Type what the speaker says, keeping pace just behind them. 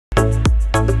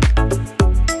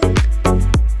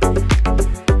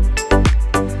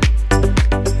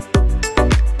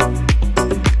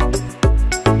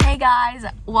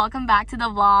welcome back to the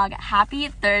vlog. Happy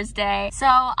Thursday. So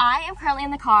I am currently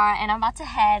in the car and I'm about to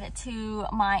head to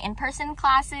my in-person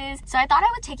classes. So I thought I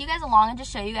would take you guys along and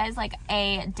just show you guys like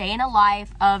a day in the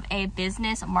life of a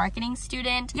business marketing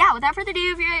student. Yeah, without further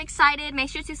ado, if you're excited, make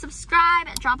sure to subscribe,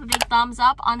 drop a big thumbs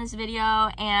up on this video,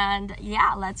 and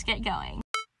yeah, let's get going.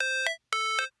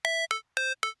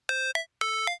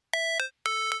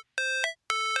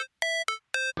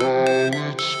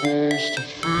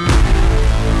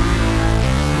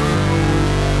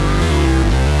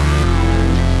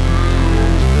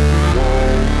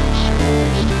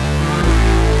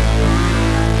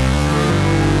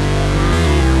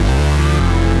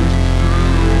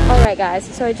 Alright guys,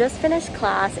 so I just finished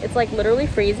class. It's like literally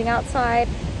freezing outside,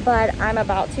 but I'm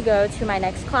about to go to my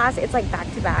next class. It's like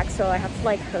back to back, so I have to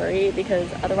like hurry because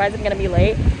otherwise I'm gonna be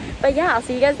late. But yeah, I'll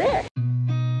see you guys there.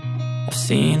 I've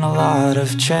seen a lot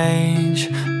of change,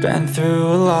 been through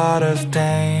a lot of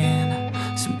pain.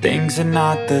 Some things are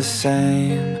not the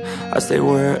same as they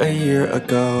were a year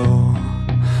ago,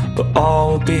 but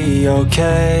all will be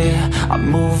okay. I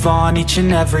move on each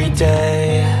and every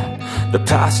day. The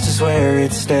past is where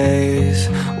it stays,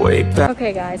 way back.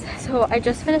 Okay guys, so I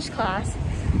just finished class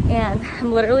and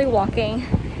I'm literally walking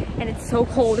and it's so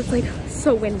cold, it's like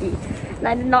so windy. And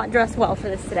I did not dress well for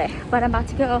this today, but I'm about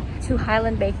to go to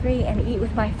Highland Bakery and eat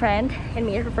with my friend and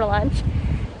meet her for lunch.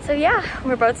 So yeah,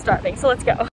 we're both starving, so let's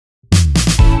go.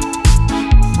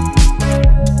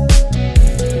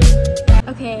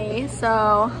 Okay,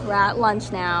 so we're at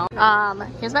lunch now.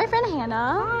 Here's my friend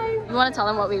Hannah. Hi. You want to tell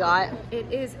them what we got? It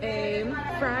is a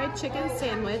fried chicken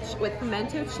sandwich with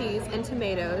pimento cheese and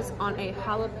tomatoes on a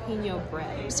jalapeno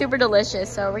bread. Super delicious.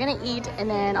 So we're gonna eat and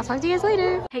then I'll talk to you guys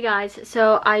later. Hey guys,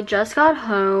 so I just got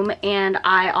home and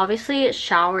I obviously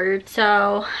showered.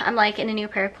 So I'm like in a new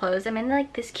pair of clothes. I'm in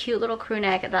like this cute little crew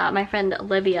neck that my friend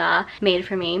Olivia made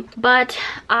for me. But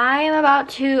I am about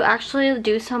to actually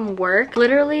do some work.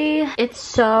 Literally, it's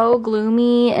so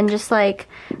gloomy and just like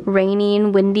rainy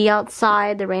and windy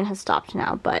outside. The rain has stopped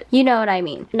now, but you know what I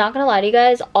mean. Not gonna lie to you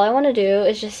guys, all I want to do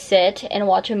is just sit and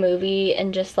watch a movie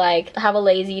and just like have a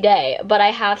lazy day, but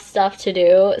I have stuff to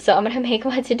do, so I'm gonna make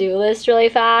my to-do list really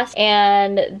fast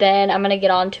and then I'm gonna get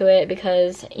onto it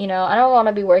because, you know, I don't want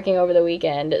to be working over the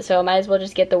weekend, so I might as well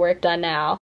just get the work done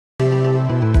now.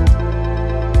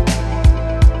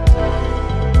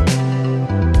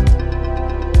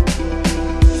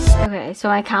 Okay, so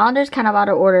my calendar's kind of out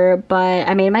of order, but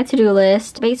I made my to-do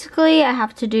list. Basically, I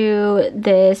have to do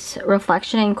this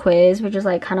reflection and quiz, which is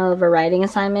like kind of a writing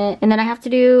assignment. And then I have to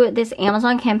do this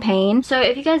Amazon campaign. So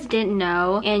if you guys didn't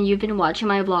know and you've been watching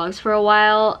my vlogs for a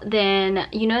while, then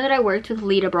you know that I worked with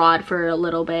Lead Abroad for a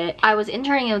little bit. I was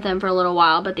interning with them for a little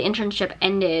while, but the internship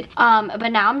ended. But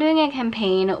now I'm doing a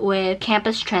campaign with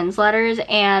Campus Trends Letters,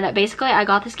 and basically I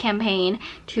got this campaign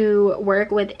to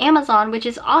work with Amazon, which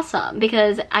is awesome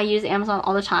because I use Amazon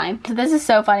all the time. So this is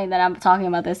so funny that I'm talking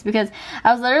about this because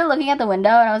I was literally looking at the window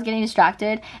and I was getting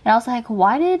distracted and I was like,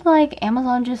 why did like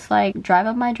Amazon just like drive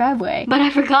up my driveway? But I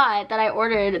forgot that I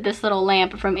ordered this little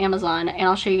lamp from Amazon and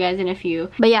I'll show you guys in a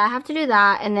few. But yeah, I have to do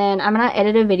that and then I'm gonna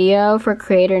edit a video for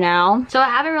Creator Now. So I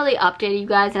haven't really updated you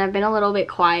guys and I've been a little bit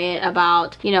quiet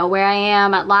about, you know, where I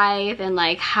am at life and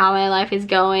like how my life is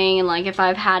going and like if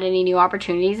I've had any new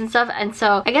opportunities and stuff. And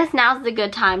so I guess now's the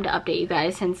good time to update you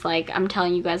guys since like I'm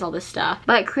telling you guys all this stuff.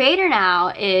 But Creator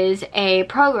Now is a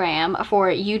program for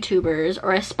YouTubers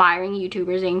or aspiring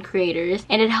YouTubers and creators,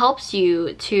 and it helps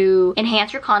you to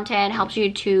enhance your content, helps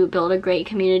you to build a great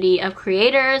community of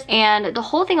creators. And the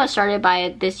whole thing was started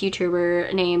by this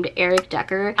YouTuber named Eric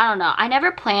Decker. I don't know, I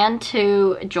never planned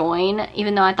to join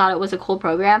even though I thought it was a cool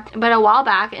program, but a while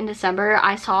back in December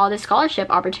I saw this scholarship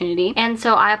opportunity and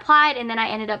so I applied and then I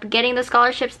ended up getting the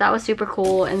scholarship, so that was super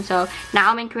cool. And so now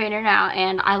I'm in Creator Now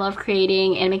and I love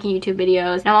creating and making YouTube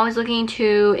videos and I'm always looking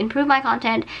to improve my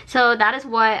content, so that is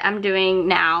what I'm doing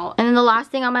now. And then the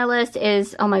last thing on my list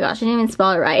is, oh my gosh, I didn't even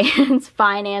spell it right. It's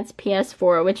Finance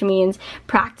PS4, which means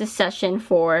practice session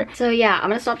 4. So yeah, I'm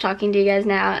gonna stop talking to you guys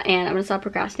now and I'm gonna stop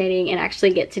procrastinating and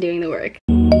actually get to doing the work.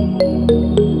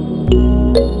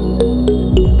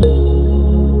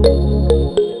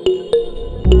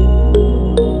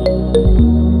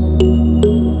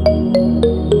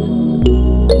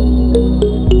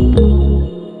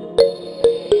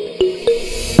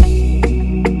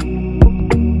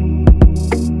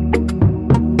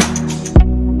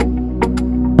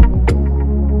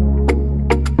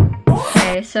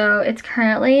 So it's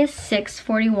currently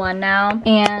 6:41 now,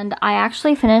 and I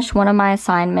actually finished one of my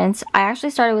assignments. I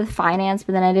actually started with finance,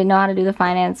 but then I didn't know how to do the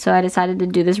finance, so I decided to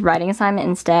do this writing assignment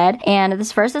instead. And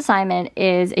this first assignment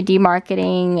is a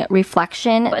demarketing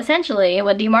reflection. Essentially,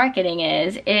 what demarketing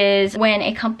is when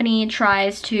a company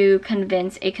tries to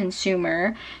convince a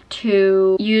consumer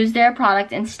to use their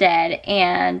product instead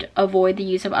and avoid the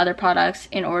use of other products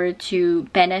in order to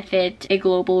benefit a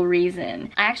global reason.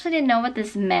 I actually didn't know what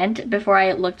this meant before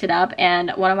I looked it up,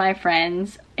 and one of my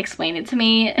friends explained it to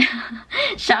me.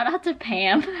 Shout out to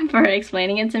Pam for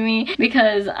explaining it to me,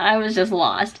 because I was just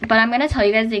lost. But I'm gonna tell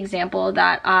you guys the example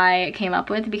that I came up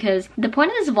with, because the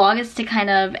point of this vlog is to kind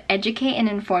of educate and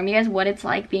inform you guys what it's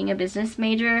like being a business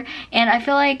major. And I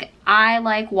feel like I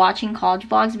like watching college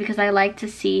vlogs because I like to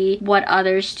see what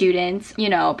other students, you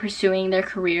know, pursuing their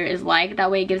career is like. That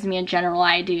way it gives me a general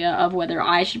idea of whether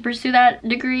I should pursue that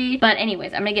degree. But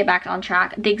anyways, I'm gonna get back on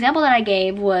track. The example that I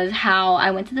gave was how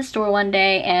I went to the store one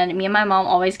day, and me and my mom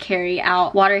always carry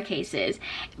out water cases.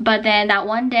 But then that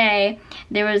one day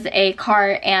there was a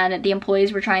cart and the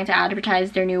employees were trying to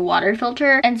advertise their new water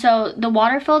filter. And so the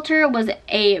water filter was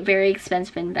a very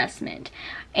expensive investment.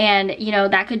 And, you know,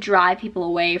 that could drive people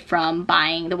away from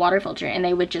buying the water filter, and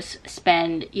they would just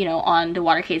spend, you know, on the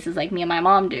water cases like me and my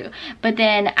mom do. But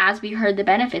then as we heard the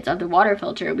benefits of the water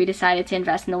filter, we decided to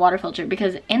invest in the water filter,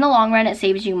 because in the long run it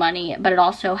saves you money, but it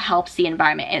also helps the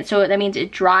environment. And so that means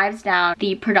it drives down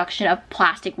the production of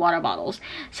plastic water bottles.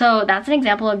 So that's an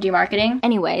example of demarketing.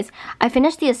 Anyways, I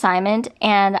finished the assignment,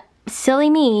 and silly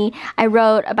me, I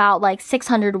wrote about like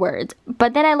 600 words.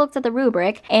 But then I looked at the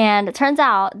rubric, and it turns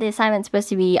out the assignment's supposed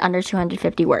to be under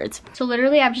 250 words. So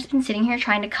literally I've just been sitting here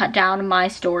trying to cut down my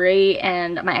story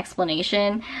and my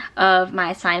explanation of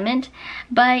my assignment.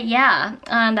 But yeah,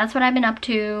 that's what I've been up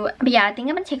to. But yeah, I think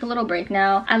I'm gonna take a little break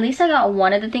now. At least I got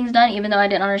one of the things done, even though I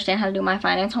didn't understand how to do my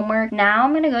finance homework. Now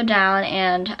I'm gonna go down,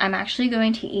 and I'm actually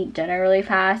going to eat dinner really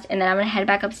fast, and then I'm gonna head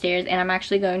back upstairs, and I'm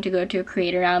actually going to go to a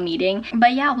Creator Now meeting.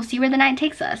 But yeah, we'll see where the night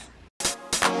takes us.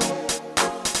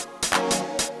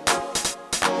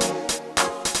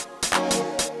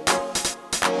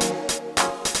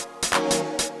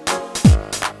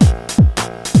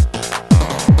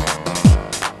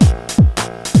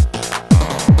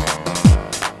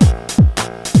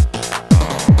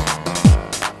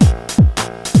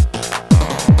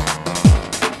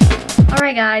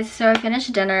 Alright guys, so I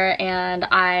finished dinner and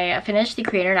I finished the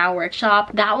Creator Now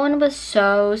workshop. That one was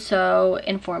so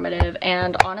informative,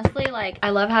 and honestly, like, I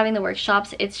love having the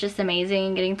workshops. It's just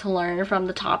amazing getting to learn from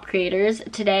the top creators.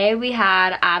 Today we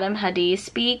had Adam Hadi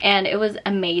speak, and it was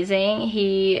amazing.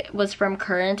 He was from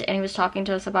Current, and he was talking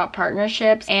to us about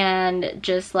partnerships and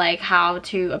just like how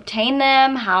to obtain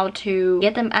them, how to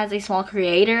get them as a small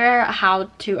creator, how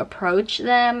to approach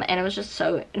them, and it was just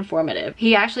so informative.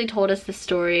 He actually told us the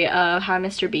story of how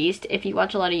Mr. Beast, if you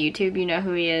watch a lot of YouTube, you know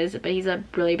who he is, but he's a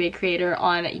really big creator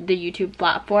on the YouTube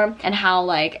platform, and how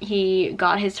like he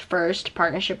got his first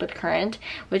partnership with Current,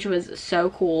 which was so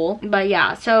cool. But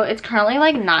yeah, so it's currently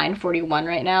like 9:41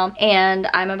 right now, and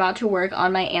I'm about to work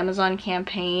on my Amazon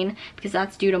campaign because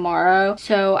that's due tomorrow.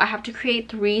 So I have to create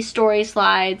 3 story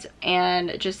slides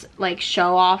and just like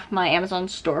show off my Amazon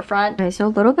storefront. Okay, so a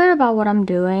little bit about what I'm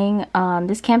doing.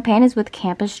 This campaign is with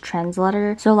Campus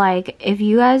Trendsetter. So like if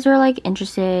you guys are like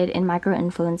interested in micro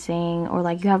influencing, or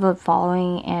like you have a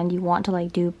following and you want to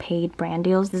like do paid brand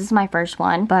deals, this is my first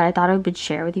one, but I thought I would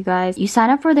share with you guys. You sign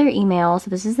up for their email, so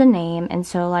this is the name, and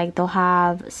so like they'll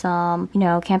have some, you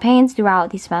know, campaigns throughout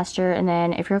the semester, and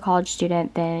then if you're a college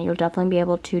student, then you'll definitely be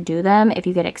able to do them if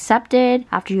you get accepted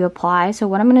after you apply. So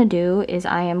what I'm gonna do is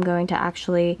I am going to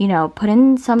actually, you know, put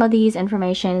in some of these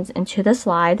informations into the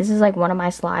slide. This is like one of my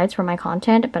slides for my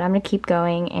content, but I'm gonna keep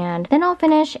going and then I'll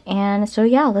finish. And so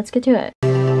yeah, let's get to it.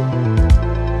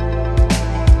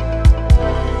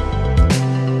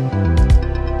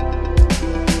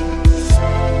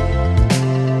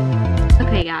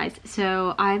 Okay guys,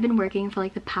 so I've been working for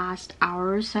like the past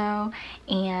hour or so,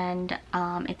 and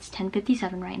it's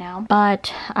 10:57 right now,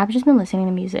 but I've just been listening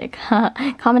to music.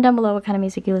 Comment down below what kind of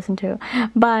music you listen to.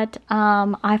 But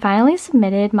I finally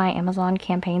submitted my Amazon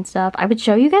campaign stuff. I would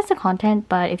show you guys the content,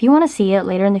 but if you want to see it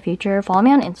later in the future, follow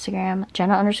me on Instagram,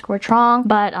 Jenna_Trong,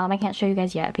 but I can't show you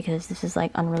guys yet because this is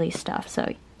like unreleased stuff.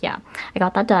 So yeah, I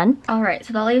got that done. All right,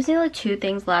 so that leaves me like 2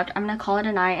 things left. I'm gonna call it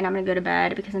a night and I'm gonna go to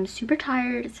bed because I'm super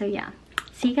tired. So yeah,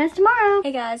 see you guys tomorrow.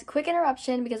 Hey guys, quick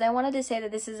interruption because I wanted to say that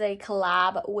this is a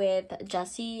collab with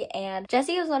Jessie, and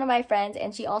Jessie is one of my friends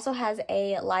and she also has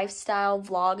a lifestyle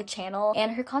vlog channel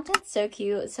and her content's so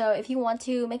cute. So if you want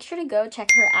to, make sure to go check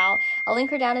her out. I'll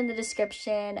link her down in the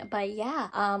description. But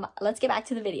yeah, let's get back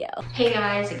to the video. Hey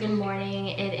guys, good morning.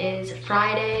 It is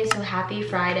Friday, so happy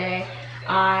Friday.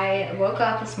 I woke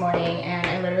up this morning and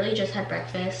I literally just had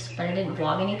breakfast, but I didn't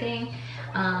vlog anything.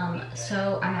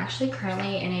 So I'm actually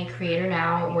currently in a Creator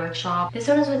Now workshop. This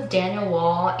one is with Daniel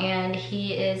Wall, and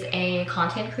he is a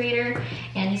content creator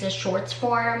and he's a shorts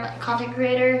form content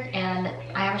creator, and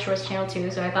I have a shorts channel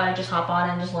too, so I thought I'd just hop on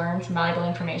and just learn some valuable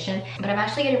information. But I'm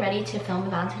actually getting ready to film the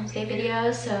Valentine's Day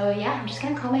video, so yeah, I'm just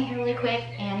gonna comb my hair really quick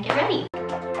and get ready.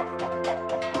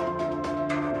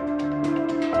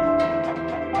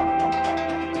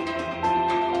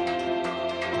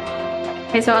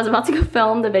 Okay, so I was about to go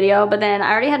film the video, but then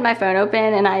I already had my phone open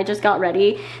and I just got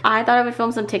ready. I thought I would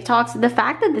film some TikToks. The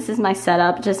fact that this is my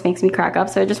setup just makes me crack up,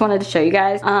 so I just wanted to show you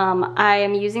guys. I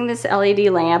am using this LED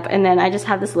lamp, and then I just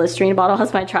have this Listerine bottle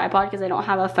as my tripod because I don't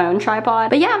have a phone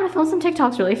tripod. But yeah, I'm gonna film some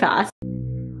TikToks really fast.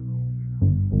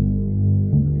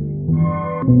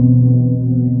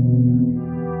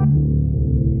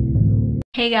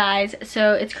 Hey guys,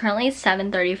 so it's currently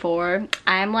 7:34.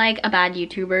 I'm like a bad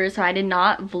YouTuber, so I did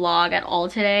not vlog at all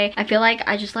today. I feel like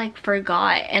I just like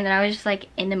forgot, and then I was just like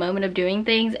in the moment of doing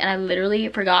things and I literally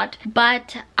forgot.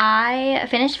 But I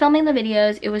finished filming the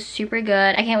videos. It was super good.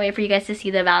 I can't wait for you guys to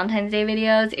see the Valentine's Day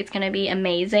videos. It's gonna be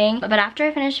amazing. But after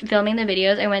I finished filming the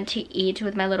videos, I went to eat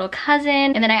with my little cousin,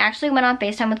 and then I actually went on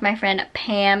FaceTime with my friend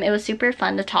Pam. It was super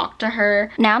fun to talk to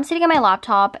her. Now I'm sitting at my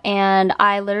laptop and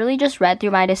I literally just read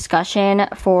through my discussion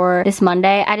for this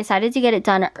Monday. I decided to get it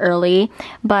done early,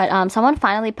 but someone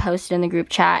finally posted in the group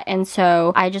chat, and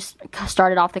so I just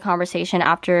started off the conversation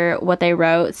after what they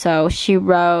wrote. So she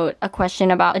wrote a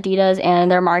question about Adidas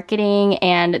and their marketing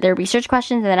and their research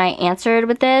questions, and then I answered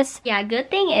with this. Yeah, good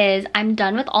thing is I'm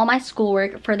done with all my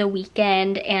schoolwork for the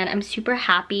weekend, and I'm super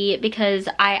happy because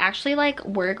I actually like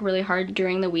work really hard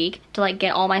during the week to like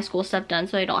get all my school stuff done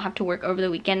so I don't have to work over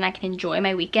the weekend and I can enjoy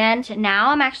my weekend. Now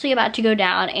I'm actually about to go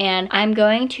down and I'm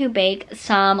going to bake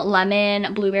some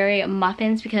lemon blueberry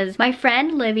muffins because my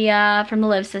friend Livia from the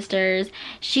Liv Sisters,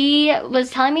 she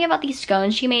was telling me about these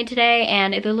scones she made today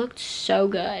and they looked so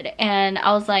good, and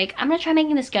I was like, I'm gonna try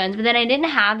making the scones, but then I didn't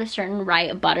have the certain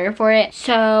right butter for it,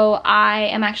 so I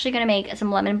am actually gonna make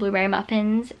some lemon blueberry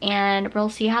muffins and we'll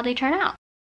see how they turn out.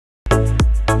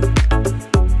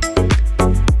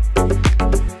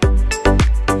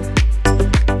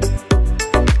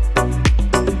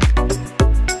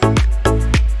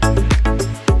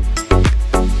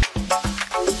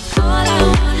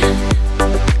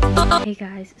 Hey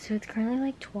guys, so it's currently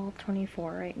like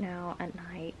 12:24 right now at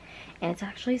night, and it's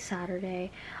actually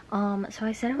Saturday. So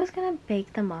I said I was gonna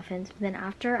bake the muffins, but then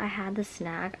after I had the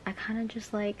snack, I kind of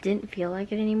just like didn't feel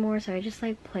like it anymore, so I just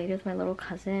like played with my little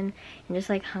cousin and just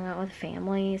like hung out with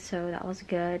family, so that was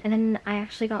good. And then I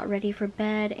actually got ready for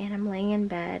bed and I'm laying in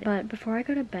bed, but before I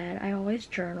go to bed I always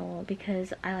journal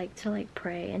because I like to like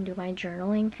pray and do my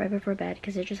journaling right before bed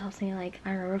because it just helps me like,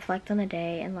 I don't know, reflect on the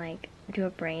day and like do a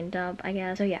brain dump, I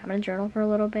guess. So yeah, I'm gonna journal for a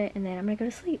little bit and then I'm gonna go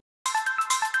to sleep.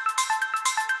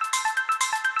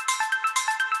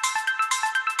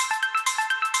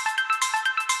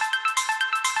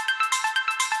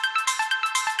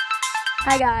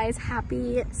 Hi guys,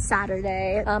 happy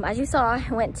Saturday. As you saw, I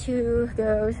went to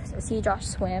go see Josh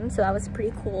swim, so that was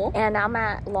pretty cool. And now I'm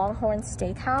at Longhorn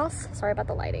Steakhouse, sorry about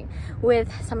the lighting,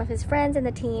 with some of his friends and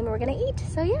the team. We're gonna eat,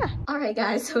 so yeah. All right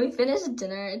guys, so we finished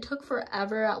dinner. It took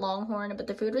forever at Longhorn, but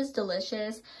the food was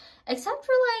delicious. Except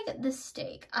for like the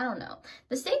steak, I don't know.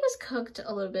 The steak was cooked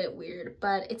a little bit weird,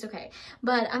 but it's okay.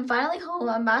 But I'm finally home.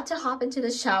 I'm about to hop into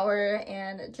the shower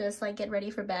and just like get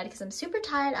ready for bed because I'm super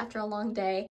tired after a long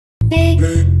day.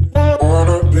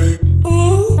 Wanna be